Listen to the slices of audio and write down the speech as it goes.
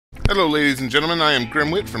Hello ladies and gentlemen, I am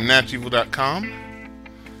Grimwit from natchevil.com.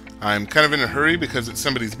 I'm kind of in a hurry because it's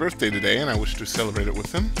somebody's birthday today and I wish to celebrate it with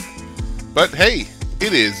them. But hey,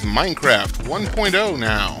 it is Minecraft 1.0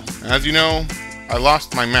 now. As you know, I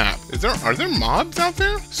lost my map. Are there mobs out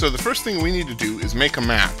there? So the first thing we need to do is make a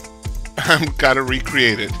map. I've got to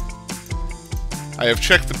recreate it. I have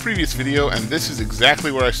checked the previous video and this is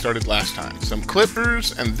exactly where I started last time. Some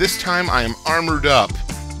clippers, and this time I am armored up,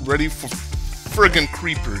 ready for friggin'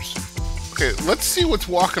 creepers. Okay, let's see what's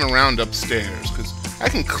walking around upstairs, because I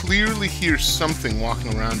can clearly hear something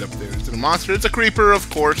walking around up there. Is it a monster? It's a creeper, of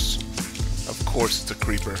course. Of course it's a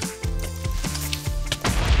creeper.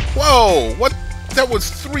 Whoa! What? That was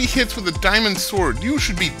 3 hits with a diamond sword. You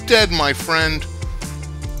should be dead, my friend.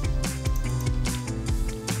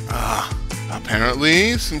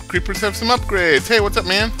 Apparently some creepers have some upgrades. Hey, what's up,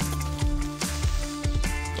 man?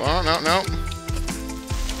 Oh, no.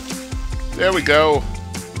 There we go.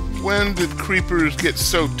 When did creepers get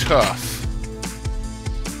so tough?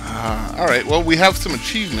 Alright, well, we have some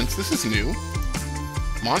achievements. This is new.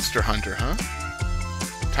 Monster Hunter, huh?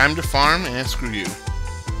 Time to farm? Screw you.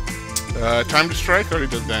 Time to strike? Already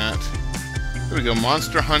did that. There we go.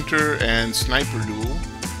 Monster Hunter and Sniper Duel.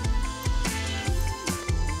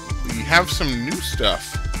 We have some new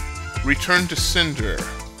stuff. Return to Cinder.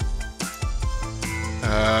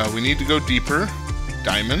 We need to go deeper.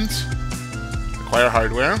 Diamonds. Acquire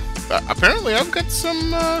hardware. Apparently I've got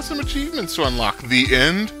some achievements to unlock. The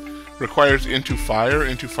End requires Into Fire.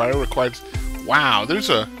 Into Fire requires... Wow, there's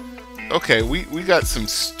a... Okay, we got some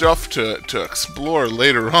stuff to explore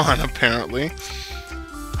later on, apparently.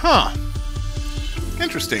 Huh.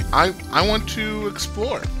 Interesting. I want to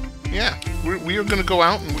explore. Yeah, we are going to go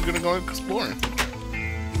out and we're going to go exploring.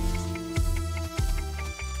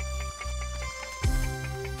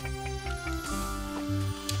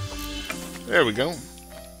 There we go.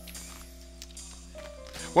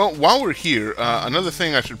 Well, while we're here, another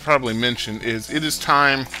thing I should probably mention is it is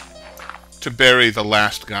time to bury the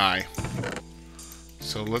last guy.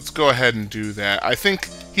 So let's go ahead and do that. I think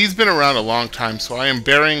he's been around a long time, so I am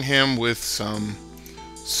burying him with some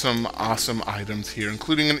awesome items here,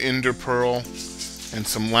 including an ender pearl and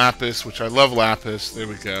some lapis, which I love lapis. There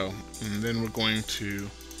we go. And then we're going to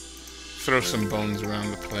throw some bones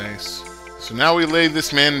around the place. So now we lay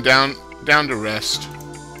this man down to rest.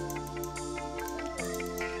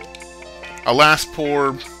 Alas,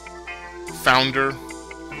 poor founder,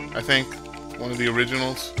 I think, one of the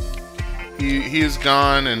originals. He is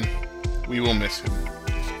gone, and we will miss him.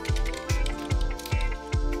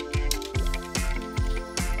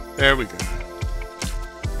 There we go.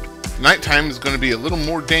 Nighttime is going to be a little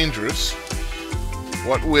more dangerous.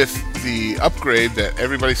 What with the upgrade that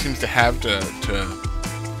everybody seems to have to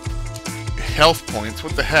health points.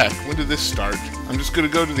 What the heck? When did this start? I'm just going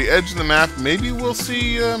to go to the edge of the map. Maybe we'll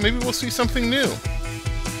see something new.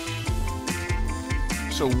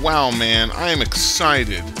 So wow, man, I am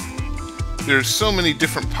excited. There's so many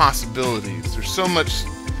different possibilities. There's so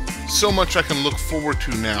much I can look forward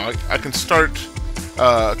to now. I can start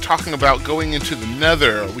talking about going into the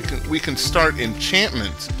Nether. We can start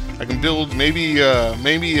enchantments. I can build maybe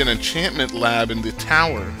an enchantment lab in the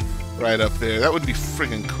tower right up there. That would be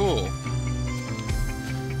friggin' cool.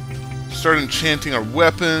 Start enchanting our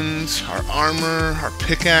weapons, our armor, our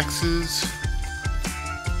pickaxes.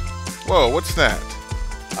 Whoa, what's that?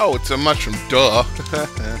 Oh, it's a mushroom. Duh.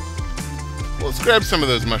 Well, let's grab some of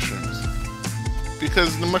those mushrooms,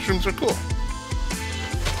 because the mushrooms are cool.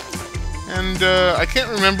 And I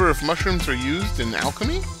can't remember if mushrooms are used in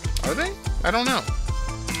alchemy. Are they? I don't know.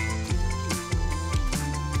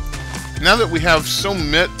 Now that we have so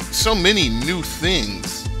many new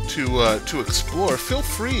things to explore, feel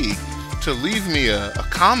free to leave me a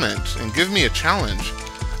comment and give me a challenge.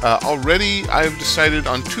 Already I've decided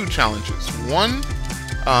on 2 challenges. One,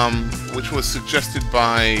 which was suggested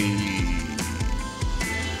by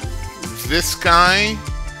this guy,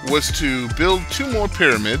 was to build 2 more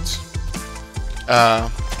pyramids.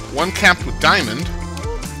 One capped with diamond,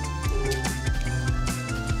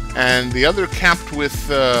 and the other capped with,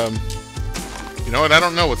 you know what, I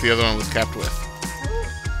don't know what the other one was capped with.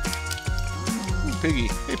 Piggy.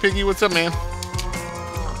 Hey, Piggy, what's up, man?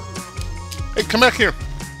 Hey, come back here.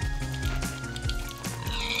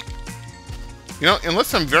 You know,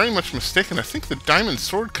 unless I'm very much mistaken, I think the diamond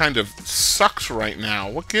sword kind of sucks right now.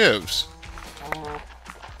 What gives?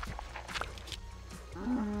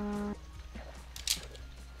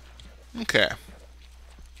 Okay.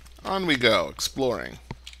 On we go, exploring.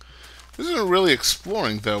 This isn't really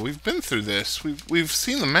exploring, though. We've been through this. We've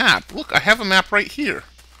seen the map. Look, I have a map right here.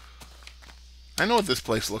 I know what this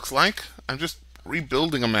place looks like. I'm just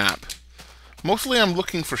rebuilding a map. Mostly I'm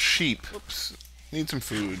looking for sheep. Oops. Need some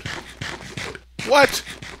food. What?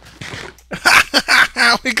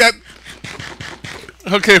 we got...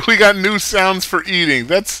 Okay, we got new sounds for eating.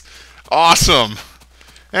 That's awesome.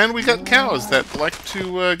 And we got cows that like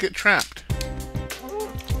to get trapped.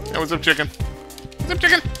 Hey, what's up, chicken? What's up,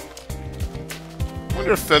 chicken? I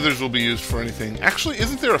wonder if feathers will be used for anything. Actually,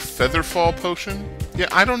 isn't there a feather fall potion? Yeah,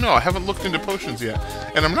 I don't know. I haven't looked into potions yet.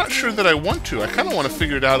 And I'm not sure that I want to. I kind of want to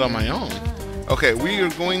figure it out on my own. Okay, we are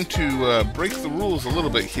going to break the rules a little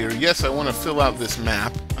bit here. Yes, I want to fill out this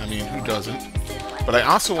map. I mean, who doesn't? But I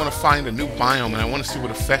also want to find a new biome, and I want to see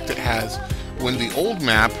what effect it has when the old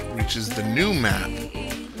map reaches the new map.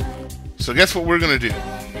 So guess what we're going to do?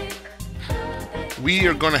 We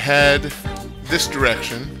are going to head this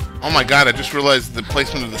direction. Oh my god, I just realized the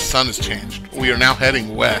placement of the sun has changed. We are now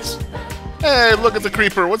heading west. Hey, look at the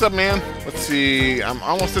creeper. What's up, man? Let's see. I'm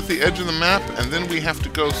almost at the edge of the map, and then we have to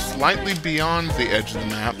go slightly beyond the edge of the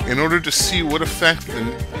map in order to see what effect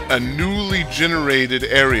a newly generated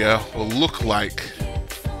area will look like.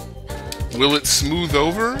 Will it smooth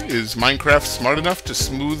over? Is Minecraft smart enough to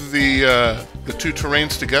smooth the two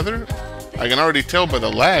terrains together? I can already tell by the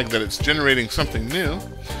lag that it's generating something new.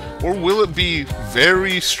 Or will it be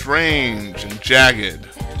very strange and jagged?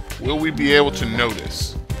 Will we be able to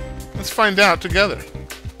notice? Let's find out together.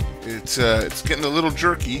 It's getting a little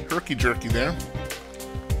herky-jerky there.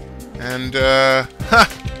 And,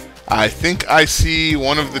 I think I see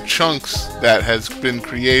one of the chunks that has been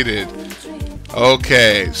created.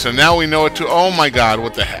 Okay, so now we know what to... Oh my god,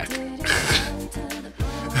 what the heck.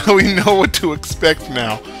 We know what to expect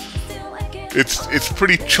now. It's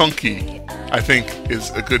pretty chunky, I think, is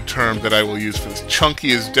a good term that I will use for this.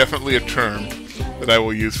 Chunky is definitely a term that I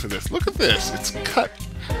will use for this. Look at this. It's cut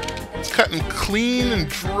and clean and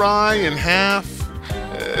dry in half.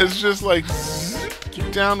 It's just like zip,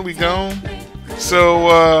 down we go.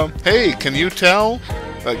 So, hey, can you tell?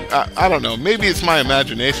 Like, I don't know. Maybe it's my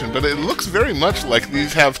imagination, but it looks very much like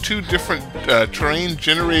these have two different terrain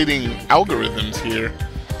generating algorithms here.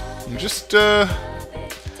 I'm just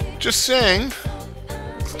saying.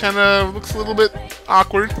 It kind of looks a little bit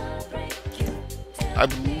awkward. I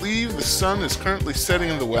believe the sun is currently setting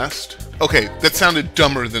in the west. Okay, that sounded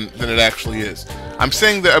dumber than it actually is. I'm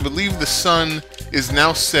saying that I believe the sun is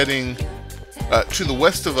now setting to the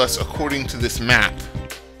west of us according to this map.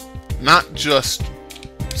 Not just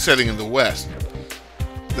setting in the west.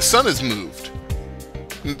 The sun has moved.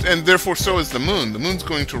 And therefore so is the moon. The moon's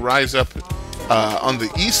going to rise up on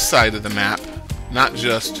the east side of the map. Not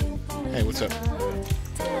just... Hey, what's up?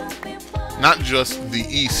 Not just the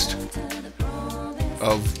east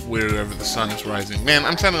of wherever the sun is rising. Man,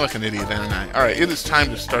 I'm sounding like an idiot, aren't I? Alright, it is time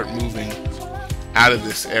to start moving out of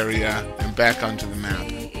this area and back onto the map.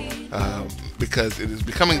 Because it is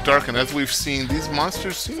becoming dark, and as we've seen, these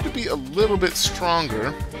monsters seem to be a little bit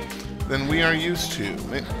stronger than we are used to.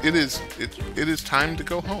 It is time to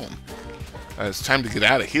go home. It's time to get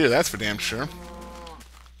out of here, that's for damn sure.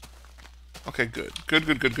 Okay, good. Good.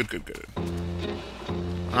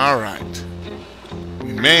 Alright.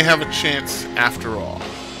 We may have a chance after all.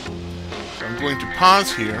 So I'm going to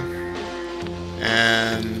pause here,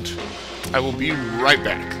 and I will be right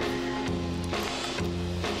back.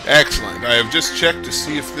 Excellent. I have just checked to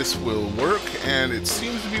see if this will work, and it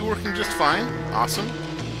seems to be working just fine. Awesome.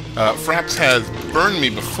 Fraps has burned me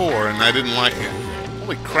before, and I didn't like it.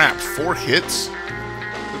 Holy crap, 4 hits?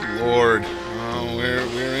 Good lord. Oh,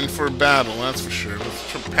 we're in for a battle, that's for sure.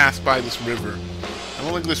 Let's pass by this river. I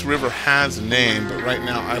don't think this river has a name, but right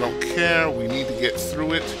now I don't care. We need to get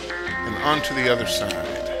through it and onto the other side.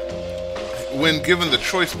 When given the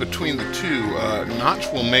choice between the two,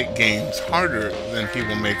 Notch will make games harder than he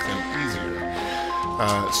will make them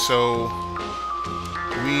easier. So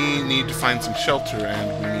we need to find some shelter, and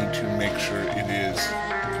we need to make sure it is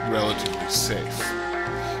relatively safe.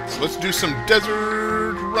 So let's do some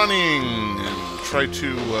desert running and try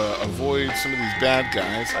to avoid some of these bad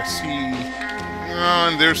guys. I see...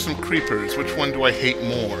 and there's some creepers. Which one do I hate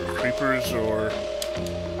more? Creepers or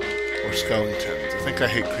skeletons? I think I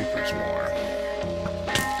hate creepers more.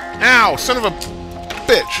 Ow! Son of a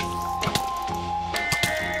bitch!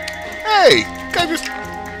 Hey! Guy, just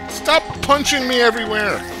stop punching me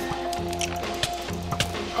everywhere!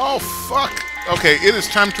 Oh, fuck! Okay, it is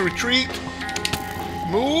time to retreat.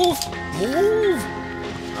 Move! Move!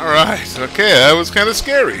 Alright, okay, that was kind of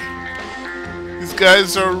scary. These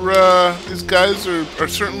guys are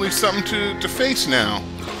certainly something to face now.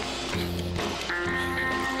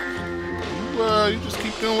 You just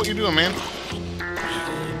keep doing what you're doing, man.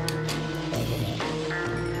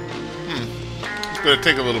 It's gonna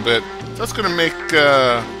take a little bit. It's that's gonna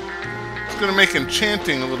make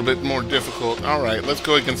enchanting a little bit more difficult. All right, let's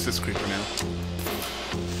go against this creeper now.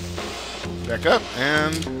 Back up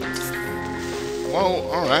and whoa.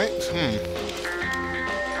 All right.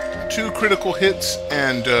 2 critical hits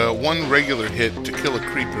and 1 regular hit to kill a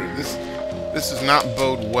creeper. This does not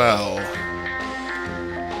bode well.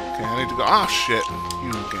 Okay, I need to go. Oh shit!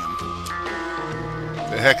 You again.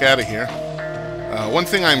 Get the heck out of here. One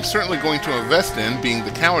thing I'm certainly going to invest in, being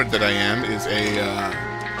the coward that I am,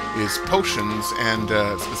 is potions, and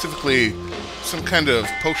specifically some kind of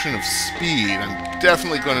potion of speed. I'm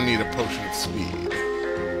definitely going to need a potion of speed. I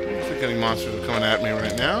don't think any monsters are coming at me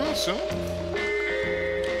right now, so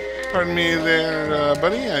pardon me there,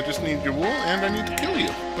 buddy. I just need your wool, and I need to kill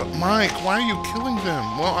you. But Mike, why are you killing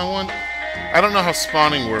them? Well, I don't know how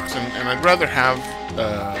spawning works, and I'd rather have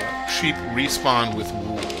sheep respawn with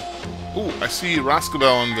wool. Ooh, I see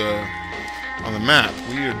Roscabel on the map.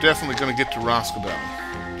 We are definitely going to get to Roscabel.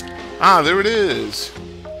 Ah, there it is.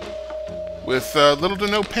 With little to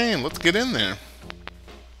no pain. Let's get in there.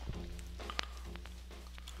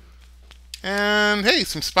 And hey,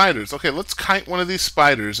 some spiders. Okay, let's kite one of these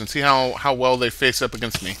spiders and see how well they face up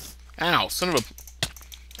against me. Ow, son of a...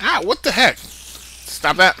 Ah, what the heck?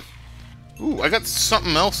 Stop that. Ooh, I got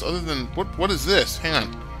something else other than... What is this? Hang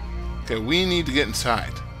on. Okay, we need to get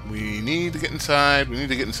inside. We need to get inside. We need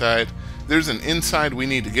to get inside. There's an inside we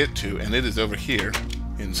need to get to, and it is over here.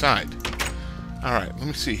 Inside. Alright, let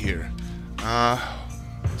me see here.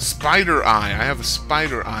 Spider eye. I have a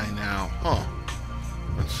spider eye now. Huh.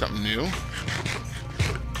 That's something new.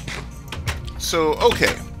 So,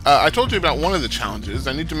 okay. I told you about one of the challenges.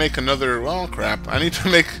 I need to make another... Oh, crap. I need to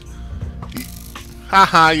make...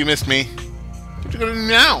 Haha, you missed me. What you gonna do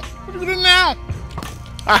now? What you gonna do now?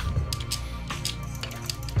 Ah!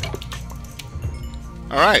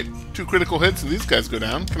 Alright. 2 critical hits and these guys go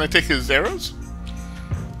down. Can I take his arrows?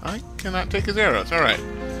 I cannot take his arrows. Alright.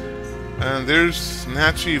 And there's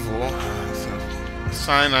Natch Evil. So, a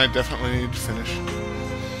sign I definitely need to finish.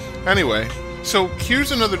 Anyway, so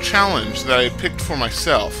here's another challenge that I picked for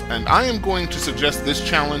myself, and I am going to suggest this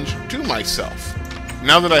challenge to myself.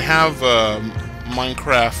 Now that I have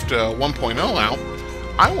Minecraft 1.0 out,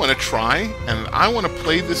 I want to try, and I want to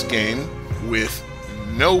play this game with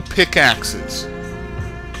no pickaxes.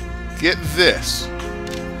 Get this.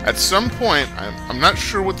 At some point, I'm not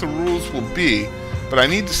sure what the rules will be, but I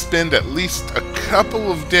need to spend at least a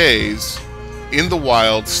couple of days in the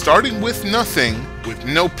wild, starting with nothing, with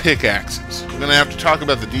no pickaxes. We're going to have to talk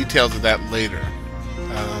about the details of that later.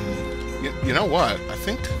 You know what? I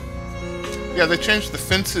think... Yeah, they changed the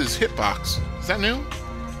fence's hitbox. Is that new?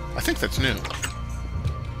 I think that's new.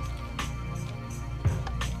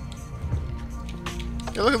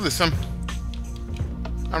 Yeah, look at this.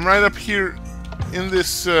 I'm right up here in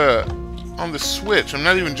this, on the switch. I'm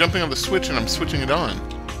not even jumping on the switch and I'm switching it on.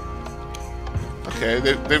 Okay,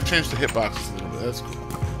 they've changed the hitboxes a little bit. That's cool.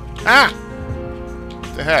 Ah!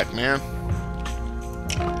 What the heck, man?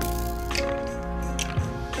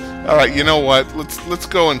 Alright, you know what? Let's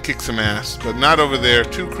go and kick some ass. But not over there.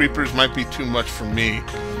 2 creepers might be too much for me.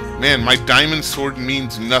 Man, my diamond sword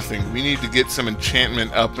means nothing. We need to get some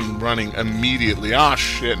enchantment up and running immediately. Ah,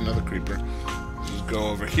 shit, another creeper. Let's go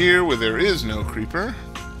over here where there is no creeper.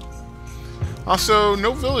 Also,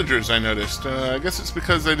 no villagers, I noticed. I guess it's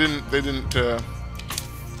because they didn't,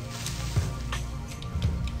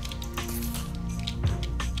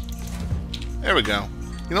 There we go.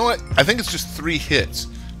 You know what? I think it's just 3 hits.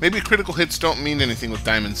 Maybe critical hits don't mean anything with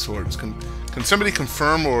diamond swords. Can somebody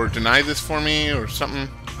confirm or deny this for me or something?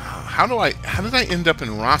 How did I end up in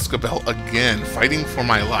Roscabel again, fighting for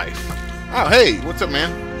my life? Oh, hey, what's up,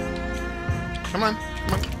 man? Come on,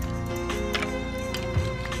 come on.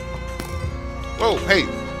 Whoa, hey.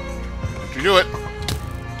 Don't you do it.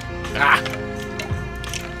 Ah.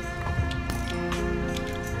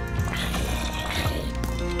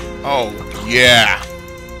 Oh, yeah.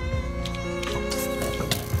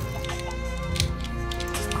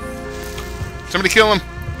 Somebody kill him.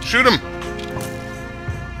 Shoot him.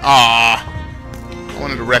 Ah, I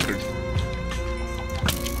wanted a record.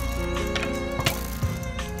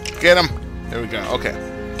 Get him. There we go. Okay.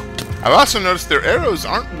 I've also noticed their arrows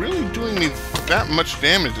aren't really doing me that much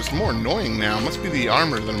damage. It's more annoying now. It must be the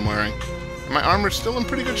armor that I'm wearing. And my armor's still in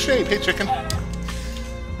pretty good shape. Hey, chicken.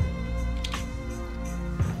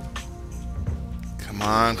 Come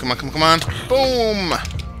on, come on, come on, come on. Boom!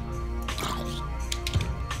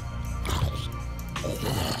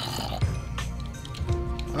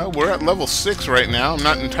 Well, we're at level 6 right now. I'm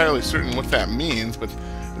not entirely certain what that means, but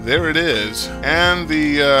there it is. And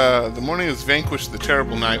the morning has vanquished the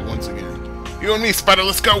terrible night once again. You and me, Spider,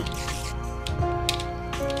 let's go!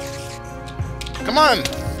 Come on!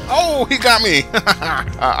 Oh, he got me!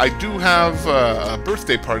 I do have a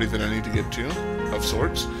birthday party that I need to get to, of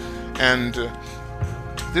sorts, and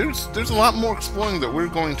there's a lot more exploring that we're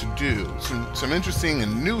going to do. Some interesting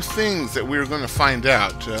and new things that we're going to find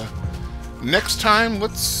out. Next time,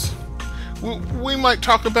 we might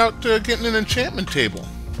talk about getting an enchantment table.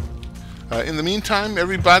 In the meantime,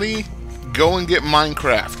 everybody, go and get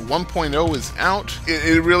Minecraft. 1.0 is out.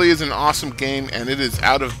 It really is an awesome game, and it is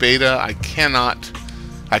out of beta. I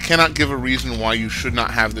cannot give a reason why you should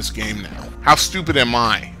not have this game now. How stupid am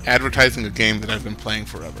I, advertising a game that I've been playing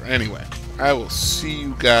forever? Anyway, I will see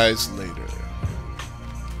you guys later.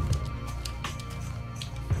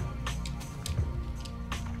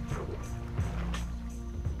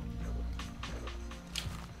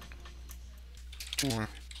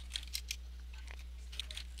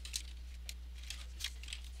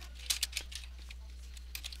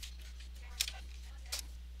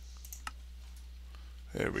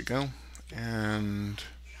 There we go. And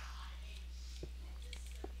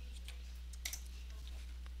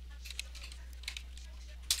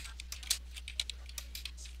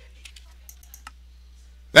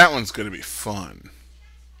that one's going to be fun.